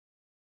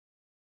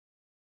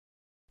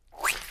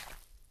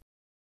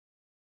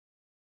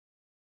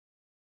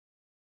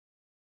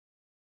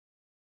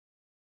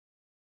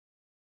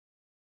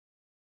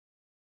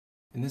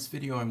In this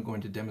video, I'm going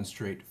to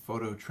demonstrate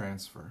photo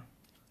transfer.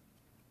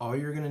 All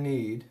you're going to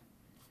need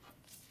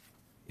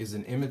is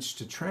an image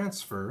to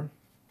transfer,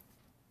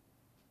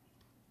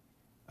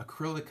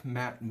 acrylic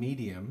matte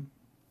medium,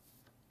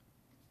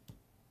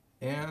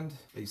 and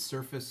a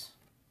surface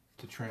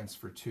to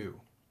transfer to.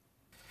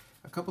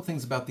 A couple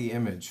things about the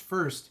image.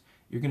 First,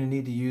 you're going to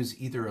need to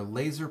use either a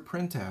laser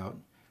printout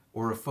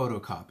or a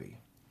photocopy.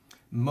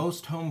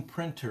 Most home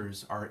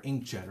printers are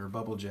inkjet or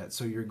bubble jet,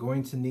 so you're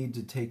going to need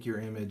to take your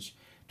image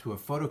to a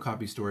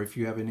photocopy store if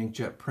you have an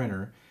inkjet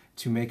printer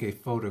to make a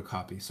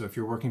photocopy. So if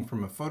you're working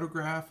from a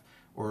photograph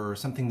or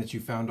something that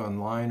you found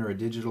online or a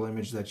digital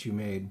image that you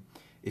made,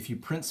 if you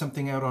print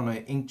something out on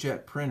an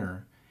inkjet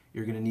printer,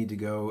 you're going to need to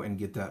go and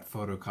get that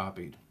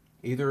photocopied.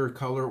 Either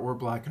color or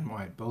black and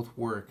white, both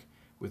work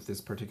with this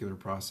particular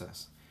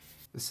process.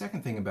 The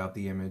second thing about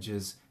the image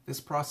is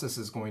this process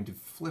is going to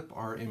flip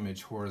our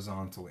image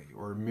horizontally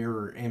or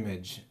mirror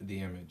image the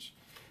image.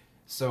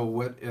 So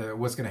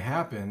what's going to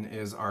happen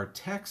is our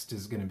text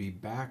is going to be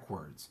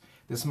backwards.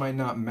 This might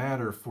not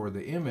matter for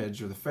the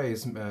image or the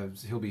face.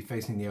 He'll be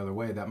facing the other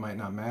way. That might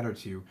not matter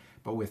to you.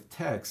 But with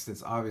text,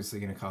 it's obviously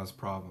going to cause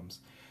problems.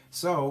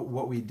 So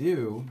what we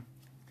do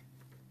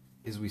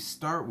is we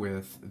start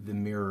with the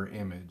mirror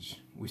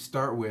image. We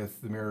start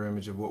with the mirror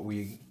image of what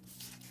we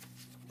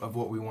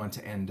want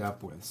to end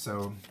up with.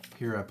 So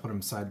here I put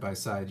them side by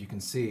side. You can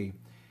see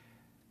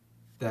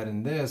that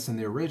in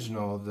the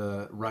original,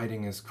 the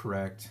writing is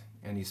correct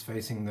and he's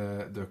facing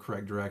the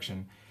correct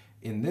direction.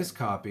 In this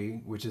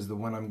copy, which is the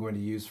one I'm going to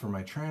use for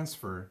my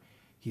transfer,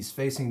 he's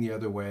facing the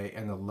other way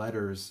and the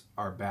letters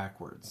are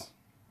backwards.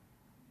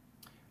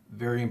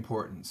 Very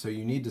important. So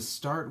you need to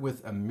start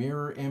with a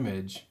mirror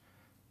image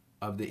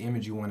of the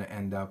image you want to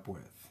end up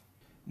with.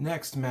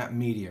 Next, matte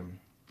medium.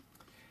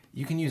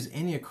 You can use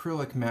any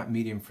acrylic matte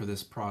medium for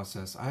this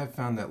process. I have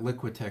found that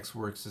Liquitex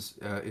works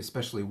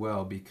especially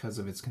well because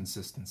of its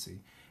consistency.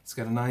 It's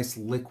got a nice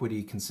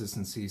liquidy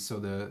consistency, so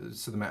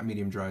the matte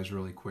medium dries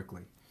really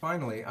quickly.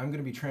 Finally, I'm going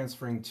to be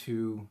transferring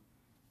to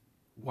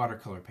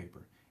watercolor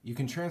paper. You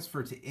can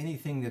transfer to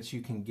anything that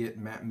you can get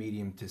matte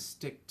medium to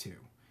stick to.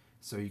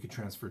 So you could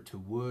transfer to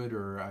wood,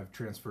 or I've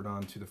transferred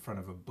onto the front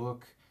of a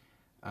book.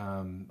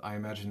 I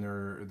imagine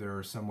there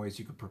are some ways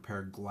you could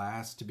prepare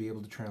glass to be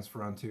able to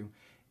transfer onto.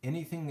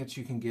 Anything that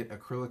you can get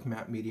acrylic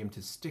matte medium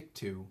to stick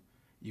to,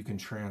 you can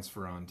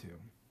transfer onto.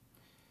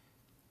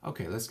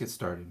 Okay, let's get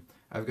started.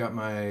 I've got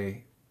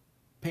my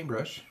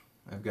paintbrush,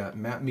 I've got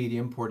matte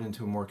medium poured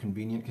into a more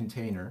convenient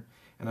container,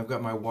 and I've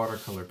got my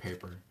watercolor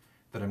paper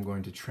that I'm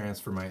going to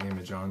transfer my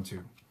image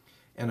onto.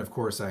 And of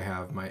course I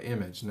have my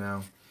image.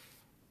 Now,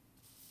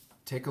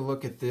 take a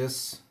look at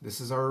this. This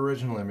is our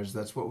original image.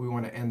 That's what we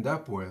want to end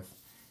up with.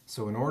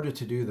 So in order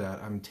to do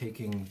that, I'm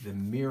taking the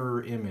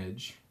mirror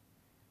image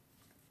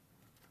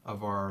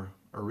of our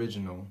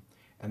original,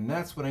 and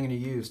that's what I'm going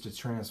to use to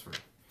transfer.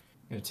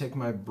 I'm going to take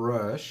my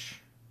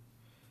brush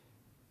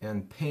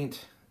and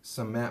paint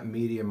some matte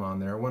medium on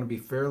there. I want to be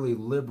fairly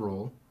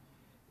liberal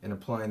in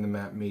applying the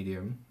matte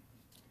medium,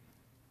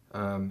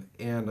 and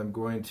I'm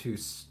going to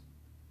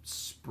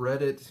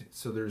spread it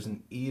so there's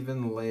an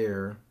even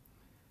layer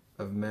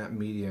of matte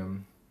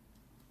medium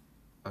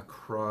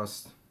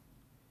across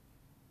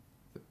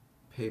the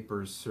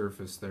paper's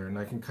surface there, and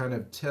I can kind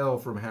of tell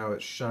from how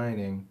it's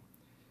shining,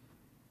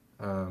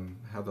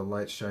 how the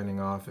light's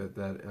shining off it,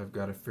 that I've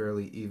got a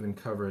fairly even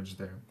coverage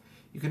there.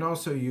 You can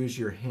also use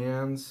your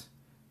hands.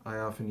 I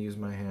often use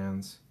my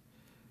hands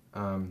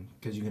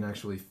because you can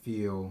actually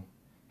feel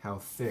how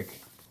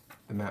thick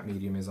the matte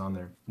medium is on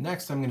there.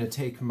 Next, I'm going to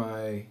take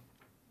my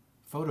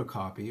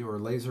photocopy or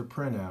laser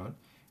printout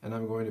and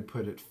I'm going to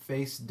put it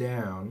face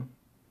down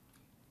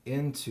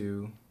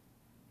into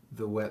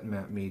the wet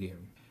matte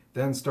medium.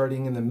 Then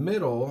starting in the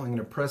middle, I'm going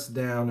to press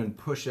down and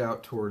push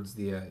out towards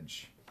the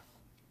edge.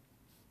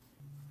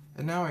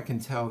 And now I can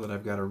tell that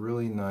I've got a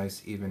really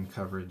nice even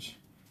coverage.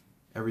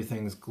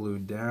 Everything's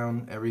glued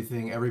down,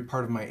 every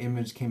part of my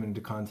image came into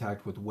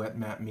contact with wet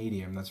matte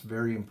medium. That's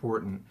very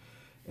important.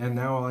 And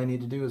now all I need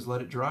to do is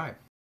let it dry.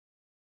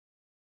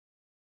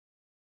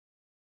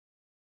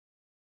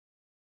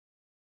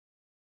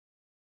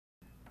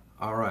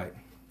 Alright,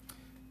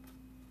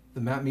 the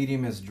matte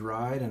medium is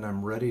dried and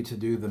I'm ready to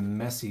do the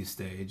messy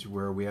stage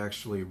where we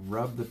actually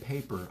rub the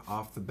paper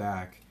off the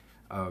back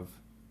of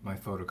my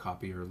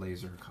photocopy or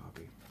laser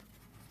copy.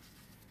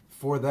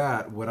 For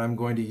that, what I'm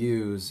going to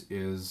use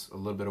is a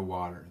little bit of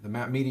water. The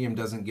matte medium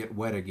doesn't get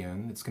wet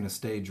again. It's going to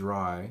stay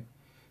dry,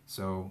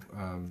 so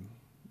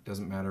it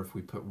doesn't matter if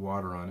we put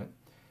water on it.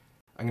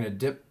 I'm going to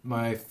dip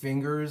my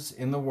fingers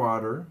in the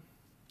water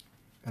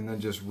and then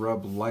just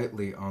rub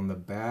lightly on the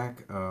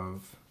back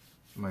of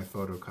my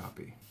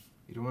photocopy.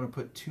 You don't want to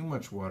put too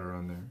much water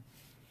on there.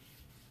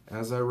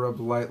 As I rub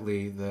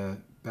lightly, the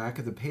back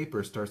of the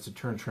paper starts to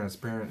turn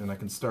transparent and I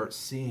can start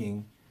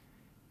seeing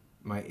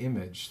my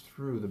image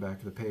through the back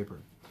of the paper.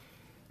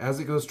 As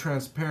it goes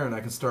transparent, I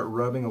can start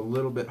rubbing a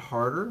little bit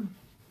harder,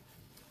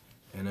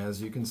 and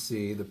as you can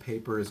see, the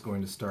paper is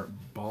going to start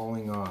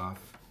balling off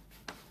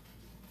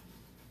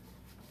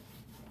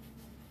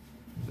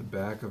the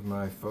back of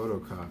my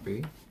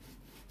photocopy.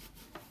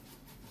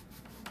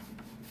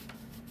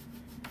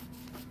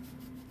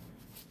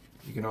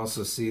 You can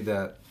also see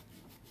that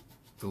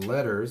the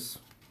letters,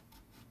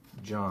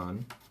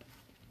 John,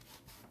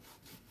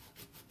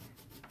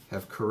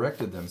 have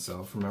corrected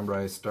themselves. Remember,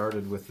 I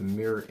started with the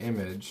mirror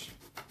image,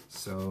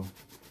 so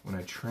when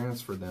I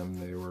transferred them,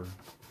 they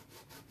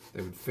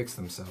would fix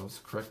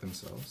themselves, correct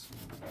themselves.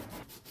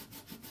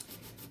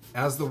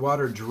 As the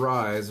water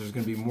dries, there's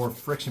going to be more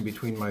friction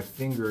between my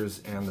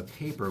fingers and the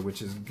paper,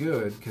 which is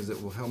good because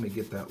it will help me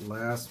get that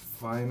last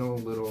final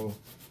little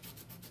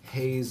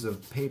haze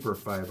of paper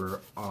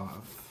fiber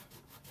off.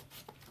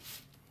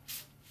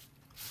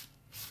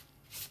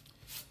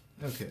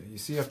 Okay, you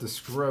see you have to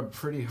scrub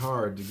pretty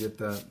hard to get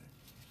that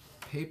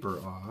paper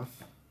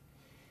off.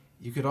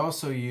 You could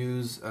also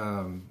use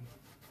a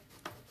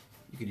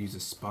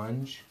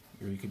sponge,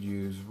 or you could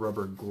use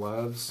rubber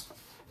gloves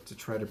to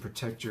try to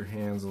protect your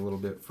hands a little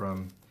bit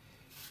from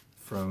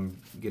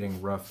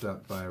getting roughed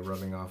up by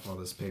rubbing off all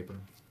this paper.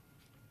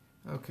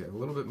 Okay, a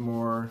little bit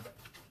more.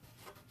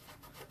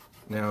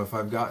 Now, if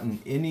I've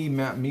gotten any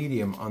matte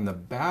medium on the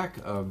back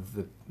of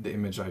the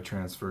image I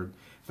transferred,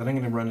 then I'm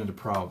going to run into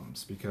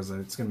problems because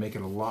it's going to make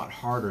it a lot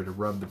harder to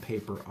rub the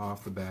paper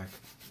off the back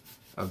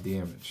of the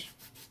image.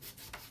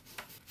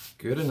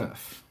 Good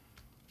enough.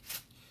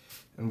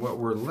 And what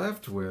we're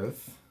left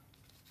with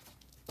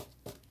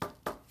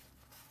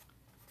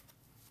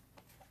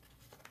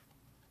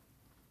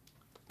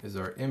is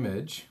our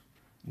image,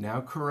 now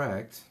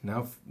correct.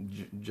 Now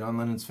John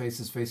Lennon's face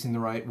is facing the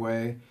right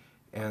way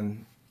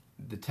and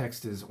the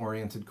text is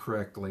oriented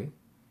correctly.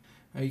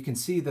 Now you can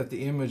see that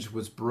the image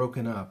was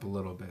broken up a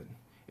little bit.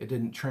 It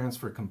didn't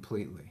transfer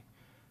completely.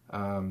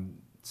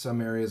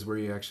 Some areas where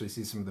you actually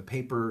see some of the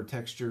paper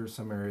texture,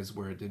 some areas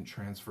where it didn't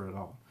transfer at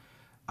all.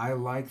 I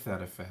like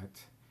that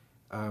effect.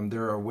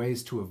 There are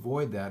ways to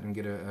avoid that and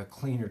get a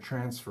cleaner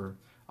transfer.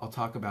 I'll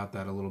talk about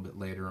that a little bit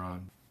later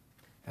on.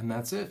 And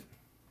that's it.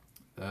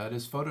 That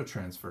is photo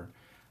transfer.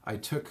 I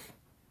took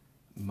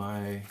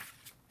my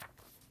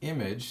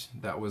image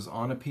that was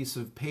on a piece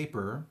of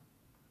paper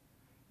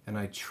and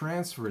I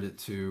transferred it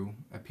to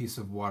a piece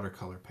of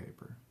watercolor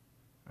paper.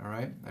 All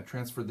right? I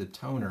transferred the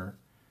toner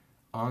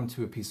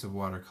onto a piece of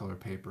watercolor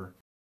paper